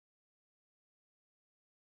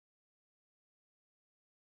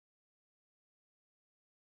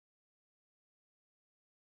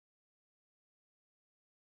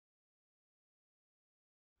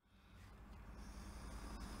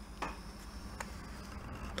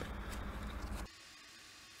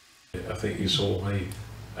I think you saw me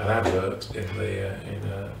an advert in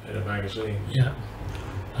a magazine. Yeah,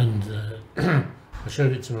 and I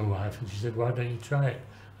showed it to my wife, and she said, "Why don't you try it?"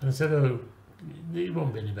 And I said, "Oh, it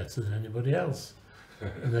won't be any better than anybody else."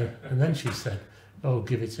 And then she said, "Oh,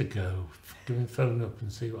 give it a go. Phone up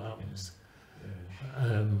and see what happens."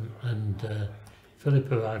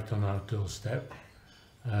 Philip arrived on our doorstep,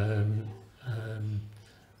 and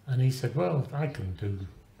he said, "Well, I can do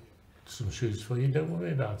some shoes for you, don't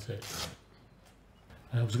worry about it."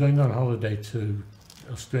 I was going on holiday to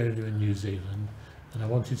Australia and New Zealand, and I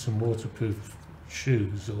wanted some waterproof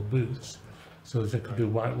shoes or boots so that I could do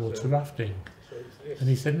whitewater rafting. And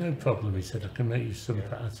he said, "No problem," he said, "I can make you some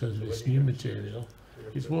out of this new material.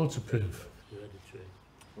 It's waterproof."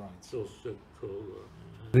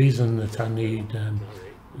 The reason that I need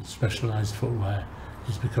specialised footwear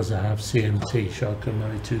is because I have CMT,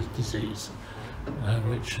 Charcot-Marie-Tooth disease,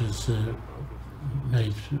 which has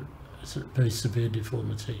made a very severe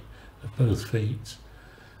deformity of both feet.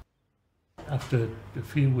 After a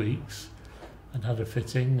few weeks, I'd had a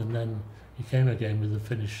fitting, and then he came again with the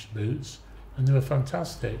finished boots, and they were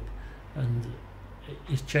fantastic, and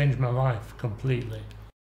it's changed my life completely.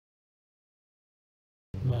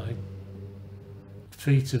 My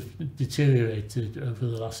feet have deteriorated over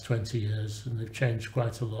the last 20 years, and they've changed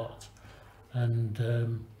quite a lot, and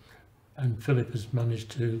Philip has managed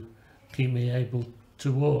to keep me able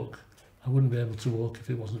to walk. I wouldn't be able to walk if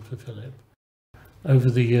it wasn't for Philip.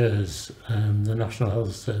 Over the years, the National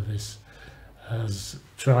Health Service has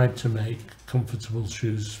tried to make comfortable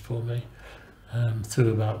shoes for me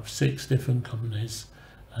through about 6 different companies,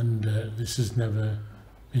 and this has never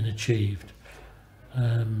been achieved.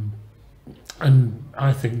 And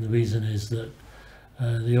I think the reason is that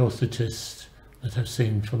the orthotist that I've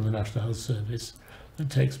seen from the National Health Service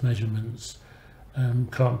that takes measurements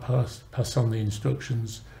can't pass on the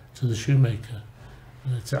instructions to the shoemaker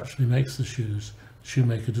that actually makes the shoes. The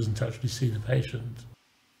shoemaker doesn't actually see the patient.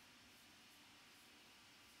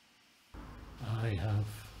 I have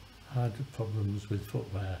had problems with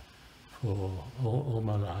footwear for all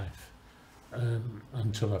my life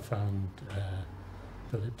until I found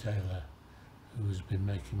Philip Taylor, who has been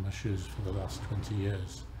making my shoes for the last 20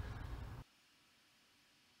 years.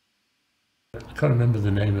 I can't remember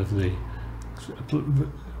the name of the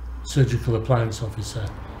surgical appliance officer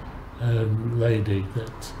lady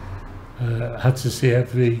that had to see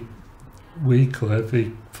every week or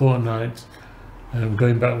every fortnight,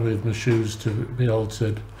 going back with my shoes to be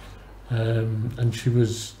altered, and she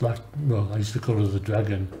was like, well, I used to call her the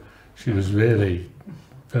dragon. She was really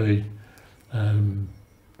very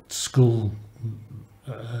school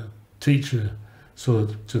teacher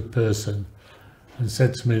sort of person, and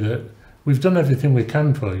said to me that we've done everything we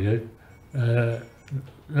can for you.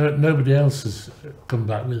 Nobody else has come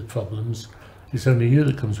back with problems. It's only you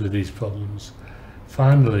that comes with these problems.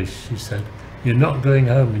 Finally, she said, "You're not going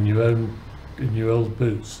home in your old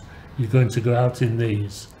boots. You're going to go out in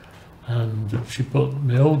these." And she put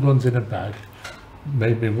my old ones in a bag,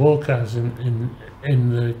 made me walk out in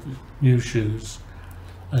the new shoes,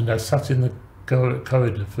 and I sat in the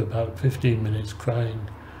corridor for about 15 minutes crying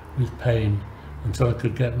with pain until I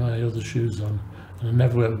could get my other shoes on, and I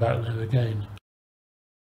never went back there again.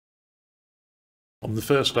 On the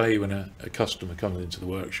first day when a customer comes into the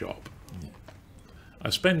workshop, I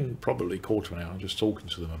spend probably a quarter of an hour just talking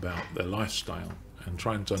to them about their lifestyle and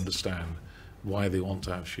trying to understand why they want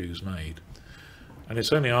to have shoes made. And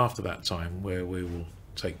it's only after that time where we will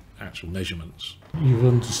take actual measurements. You've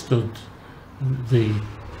understood the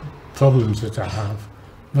problems that I have,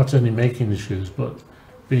 not only making the shoes, but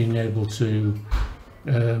being able to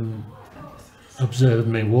observe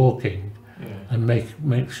me walking and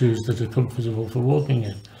make shoes that are comfortable for walking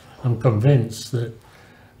in. I'm convinced that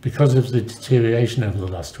because of the deterioration over the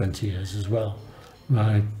last 20 years as well,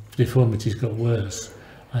 my deformities got worse.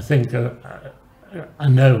 I think I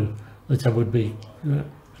know that I would be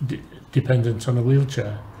dependent on a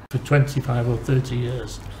wheelchair. For 25 or 30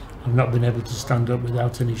 years, I've not been able to stand up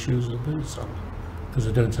without any shoes or boots on, because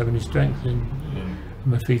I don't have any strength in.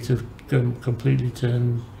 My feet have completely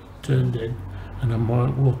turned in, and I'm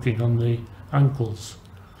walking on the ankles.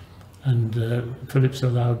 And Philip's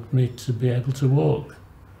allowed me to be able to walk,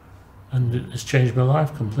 and it has changed my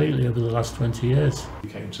life completely over the last 20 years. You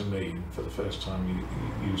came to me for the first time,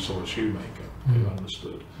 you saw a shoemaker who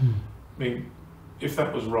understood. I mean, if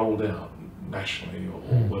that was rolled out nationally or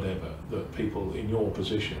whatever, that people in your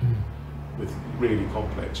position with really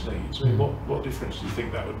complex needs, I mean, what difference do you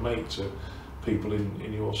think that would make to people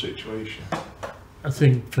in your situation? I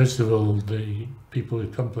think, first of all, the people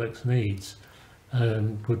with complex needs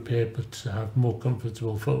would be able to have more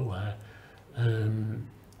comfortable footwear, and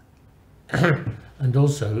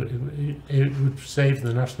also it would save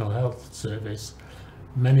the National Health Service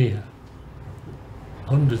many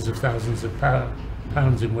hundreds of thousands of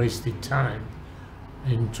pounds in wasted time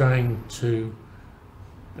in trying to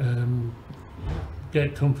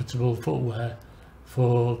get comfortable footwear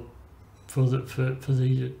for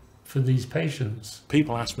these patients.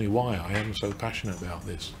 People ask me why I am so passionate about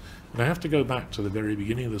this. And I have to go back to the very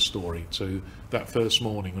beginning of the story, to that first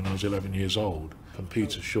morning when I was 11 years old, and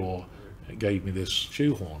Peter Shaw gave me this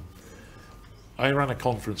shoehorn. I ran a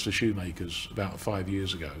conference for shoemakers about 5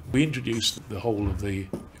 years ago. We introduced the whole of the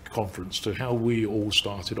conference to how we all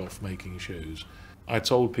started off making shoes. I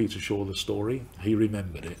told Peter Shaw the story, he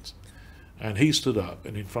remembered it, and he stood up,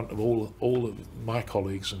 and in front of all of my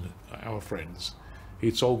colleagues and our friends,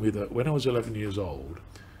 he told me that when I was 11 years old,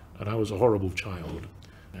 and I was a horrible child,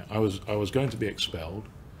 I was going to be expelled,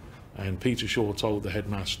 and Peter Shaw told the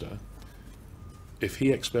headmaster if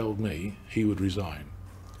he expelled me, he would resign.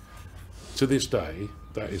 To this day,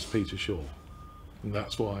 that is Peter Shaw, and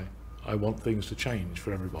that's why I want things to change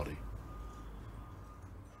for everybody.